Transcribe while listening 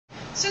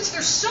since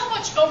there's so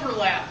much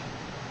overlap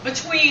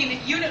between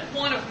Unit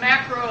 1 of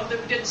Macro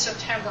that we did in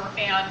September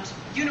and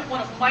Unit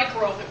 1 of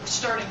Micro that we're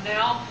starting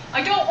now,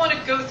 I don't want to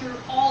go through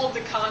all of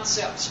the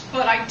concepts,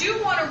 but I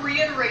do want to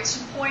reiterate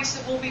some points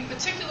that will be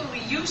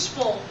particularly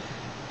useful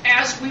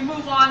as we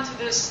move on to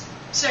this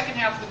second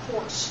half of the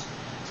course.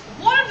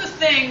 One of the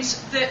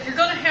things that you're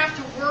going to have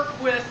to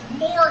work with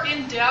more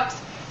in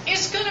depth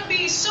is going to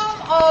be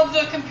some of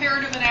the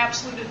comparative and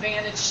absolute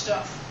advantage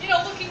stuff. You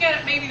know, looking at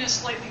it maybe in a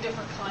slightly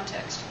different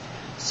context.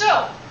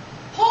 So,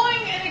 pulling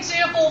an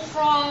example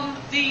from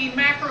the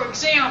macro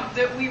exam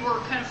that we were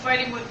kind of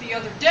fighting with the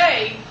other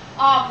day,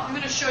 I'm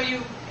going to show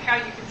you how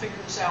you can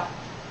figure this out.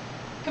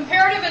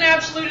 Comparative and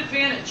absolute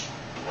advantage.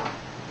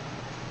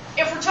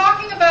 If we're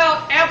talking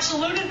about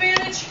absolute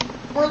advantage,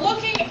 we're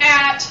looking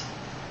at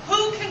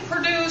who can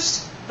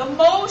produce the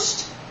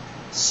most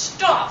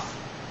stuff,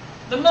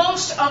 the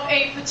most of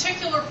a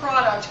particular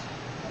product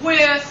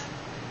with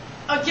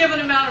a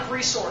given amount of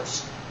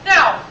resource.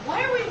 Now,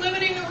 why are we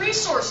limiting the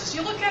resources?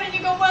 You look at it and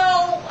you go,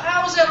 well,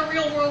 how is that a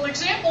real-world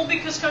example?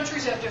 Because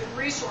countries have different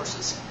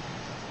resources.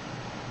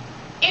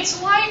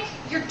 It's like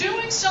you're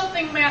doing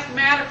something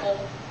mathematical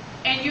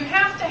and you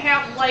have to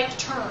have like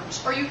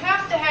terms, or you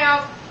have to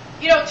have,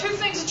 you know, two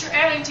things that you're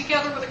adding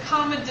together with a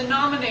common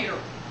denominator.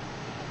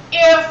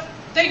 If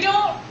they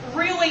don't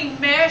really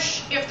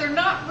mesh, if they're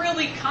not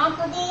really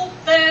comparable,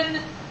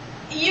 then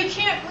you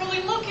can't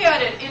really look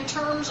at it in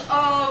terms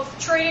of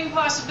trading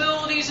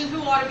possibilities and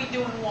who ought to be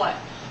doing what.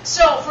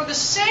 So for the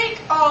sake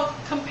of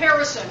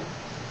comparison,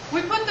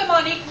 we put them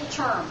on equal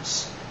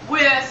terms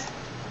with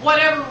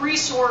whatever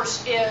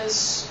resource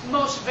is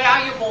most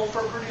valuable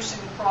for producing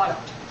the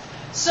product.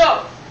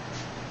 So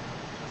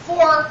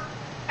for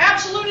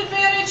absolute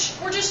advantage,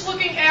 we're just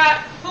looking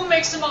at who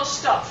makes the most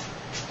stuff.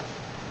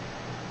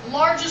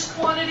 Largest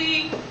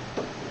quantity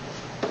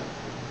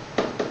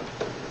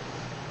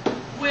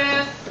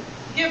with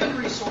given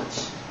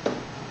resource.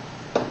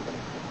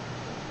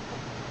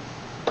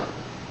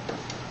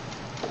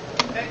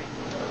 Okay.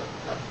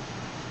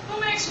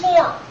 Who makes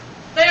more?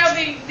 They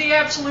have the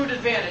absolute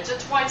advantage.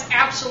 That's why it's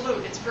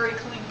absolute. It's very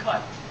clean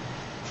cut.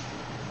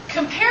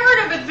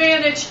 Comparative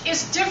advantage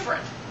is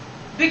different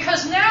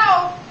because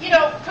now, you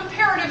know,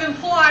 comparative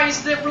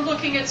implies that we're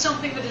looking at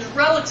something that is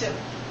relative.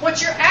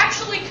 What you're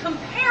actually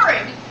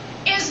comparing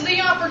is the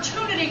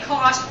opportunity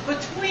cost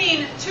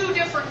between two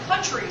different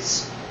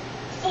countries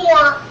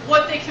for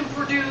what they can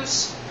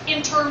produce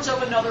in terms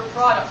of another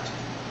product.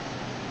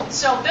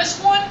 So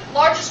this one,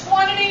 largest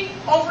quantity,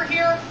 over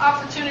here,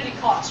 opportunity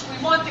cost.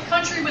 We want the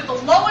country with the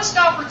lowest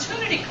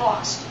opportunity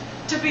cost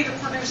to be the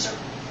producer.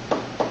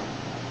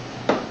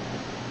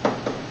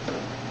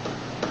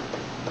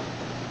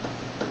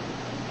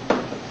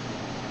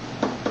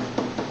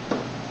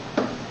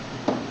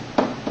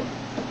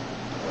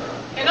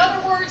 In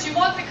other words, you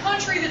want the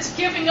country that's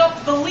giving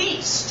up the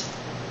least,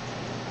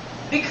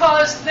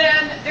 because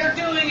then they're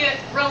doing it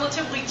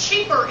relatively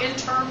cheaper in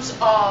terms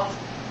of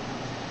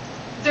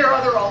their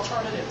other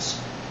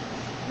alternatives.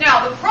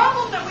 Now, the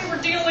problem that we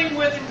were dealing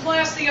with in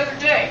class the other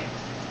day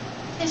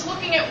is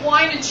looking at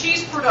wine and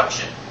cheese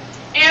production.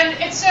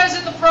 And it says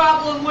in the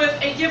problem with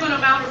a given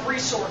amount of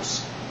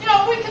resource. You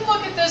know, we can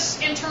look at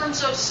this in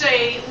terms of,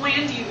 say,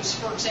 land use,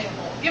 for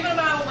example. Given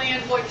amount of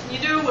land, what can you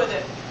do with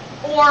it?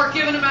 Or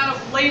given amount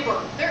of labor.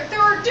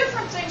 There are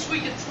different things we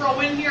could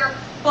throw in here,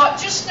 but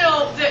just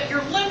know that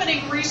you're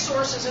limiting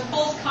resources in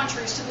both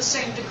countries to the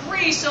same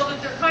degree so that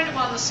they're kind of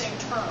on the same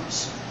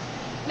terms.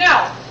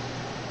 Now,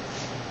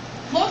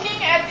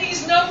 looking at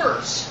these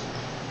numbers,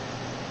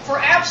 for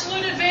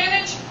absolute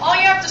advantage, all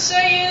you have to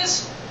say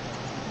is,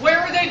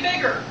 where are they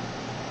bigger?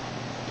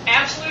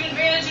 Absolute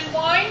advantage in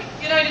wine,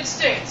 United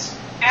States.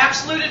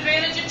 Absolute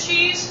advantage in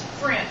cheese,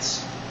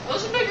 France.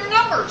 Those are bigger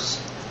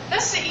numbers.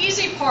 That's the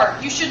easy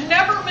part. You should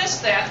never miss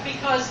that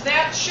because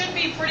that should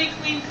be pretty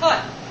clean cut.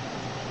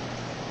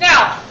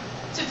 Now,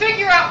 to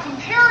figure out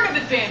comparative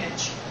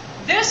advantage,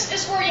 this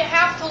is where you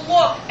have to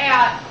look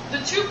at the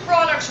two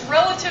products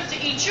relative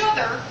to each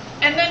other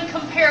and then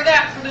compare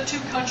that for the two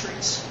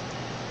countries.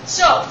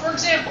 So, for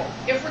example,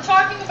 if we're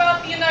talking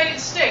about the United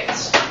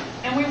States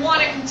and we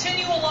want to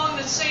continue along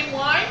the same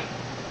line,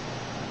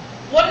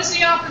 what is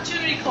the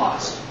opportunity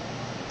cost?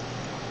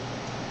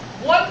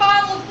 1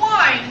 bottle of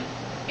wine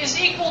is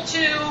equal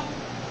to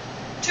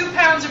 2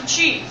 pounds of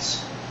cheese.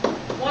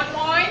 1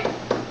 wine,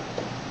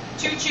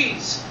 2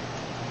 cheese.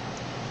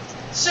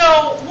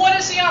 So what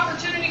is the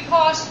opportunity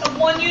cost of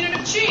 1 unit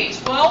of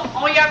cheese? Well,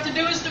 all you have to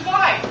do is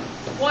divide.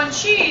 1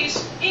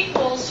 cheese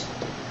equals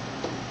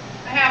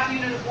a half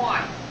unit of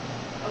wine.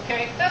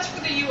 Okay, that's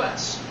for the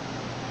U.S.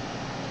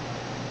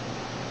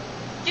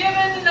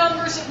 Given the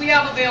numbers that we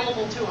have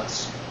available to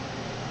us.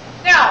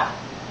 Now,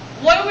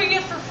 what do we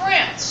get for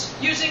France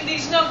using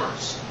these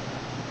numbers?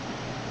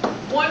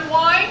 1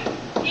 wine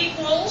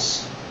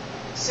equals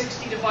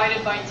 60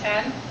 divided by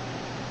 10,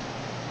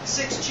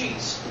 6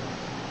 cheese.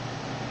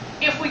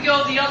 If we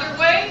go the other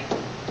way,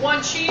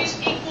 1 cheese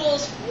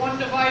equals 1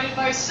 divided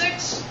by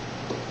 6,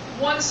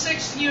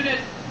 1/6 unit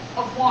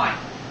of wine.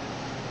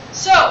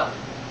 So,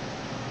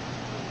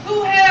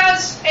 who has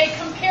has a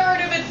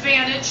comparative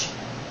advantage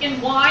in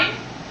wine?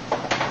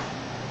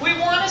 We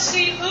want to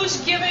see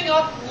who's giving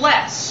up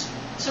less.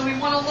 So we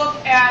want to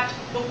look at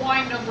the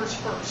wine numbers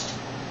first.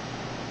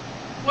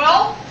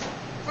 Well,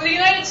 for the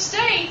United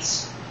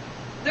States,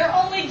 they're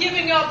only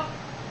giving up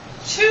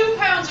 2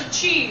 pounds of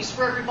cheese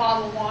for every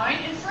bottle of wine.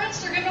 In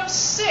France, they're giving up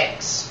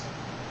 6.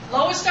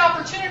 Lowest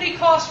opportunity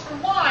cost for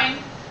wine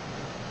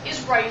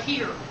is right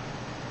here.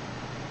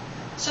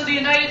 So the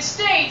United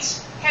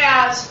States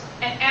has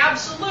an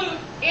absolute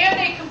and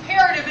a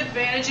comparative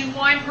advantage in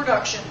wine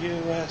production.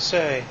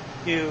 USA.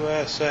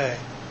 Okay.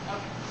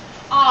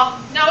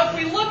 Now, if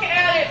we look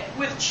at it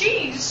with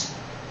cheese,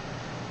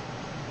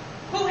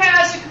 who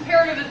has a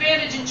comparative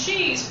advantage in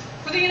cheese?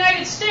 For the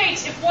United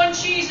States, if 1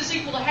 cheese is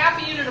equal to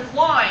half a unit of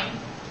wine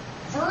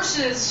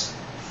versus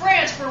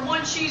France, where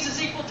 1 cheese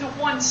is equal to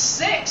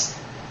 1/6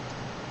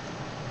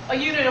 a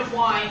unit of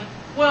wine,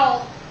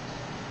 well,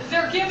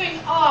 they're giving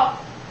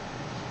up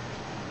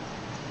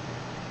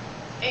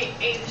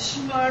a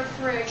smart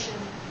fraction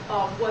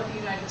of what the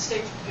United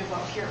States would give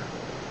up here.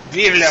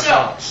 Vive la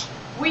France.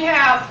 We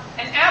have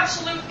an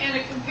absolute and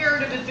a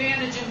comparative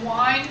advantage in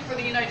wine for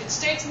the United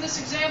States in this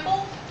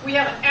example. We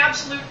have an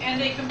absolute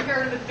and a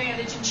comparative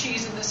advantage in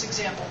cheese in this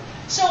example.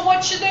 So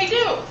what should they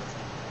do?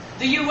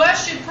 The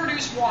U.S. should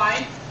produce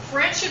wine,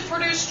 France should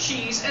produce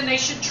cheese, and they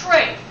should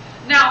trade.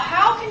 Now,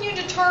 how can you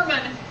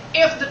determine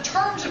if the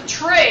terms of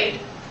trade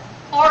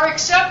are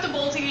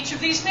acceptable to each of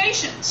these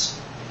nations?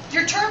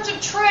 Your terms of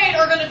trade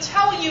are going to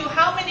tell you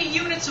how many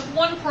units of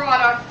one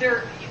product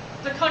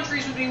the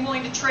countries would be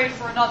willing to trade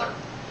for another.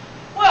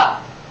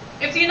 Well,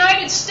 if the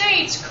United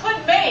States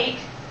could make,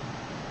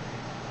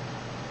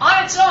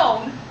 on its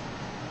own,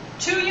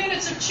 2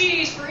 units of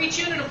cheese for each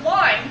unit of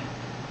wine,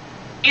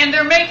 and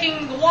they're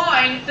making the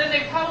wine, then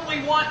they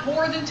probably want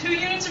more than 2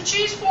 units of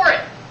cheese for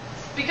it,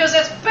 because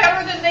that's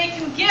better than they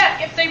can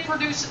get if they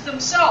produce it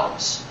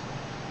themselves.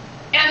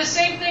 And the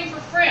same thing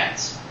for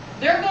France.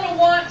 They're going to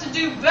want to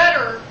do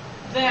better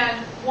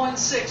than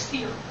 1/6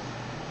 here.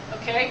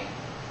 Okay?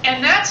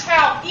 And that's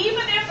how,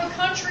 even if a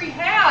country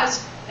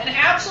has an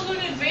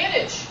absolute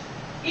advantage,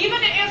 even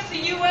if the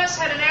U.S.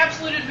 had an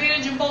absolute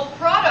advantage in both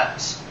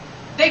products,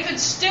 they could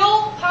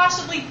still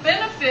possibly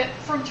benefit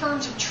from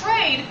terms of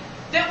trade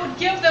that would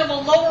give them a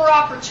lower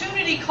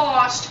opportunity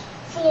cost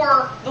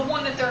for the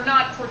one that they're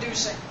not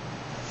producing.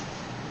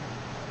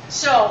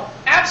 So,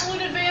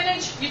 absolute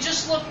advantage, you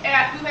just look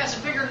at who has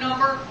a bigger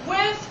number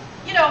with,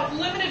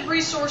 limited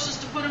resources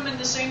to put them in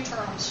the same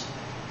terms.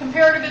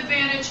 Comparative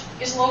advantage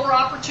is lower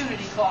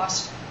opportunity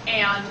cost,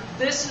 and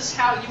this is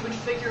how you would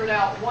figure it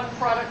out, one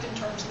product in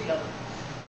terms of the other.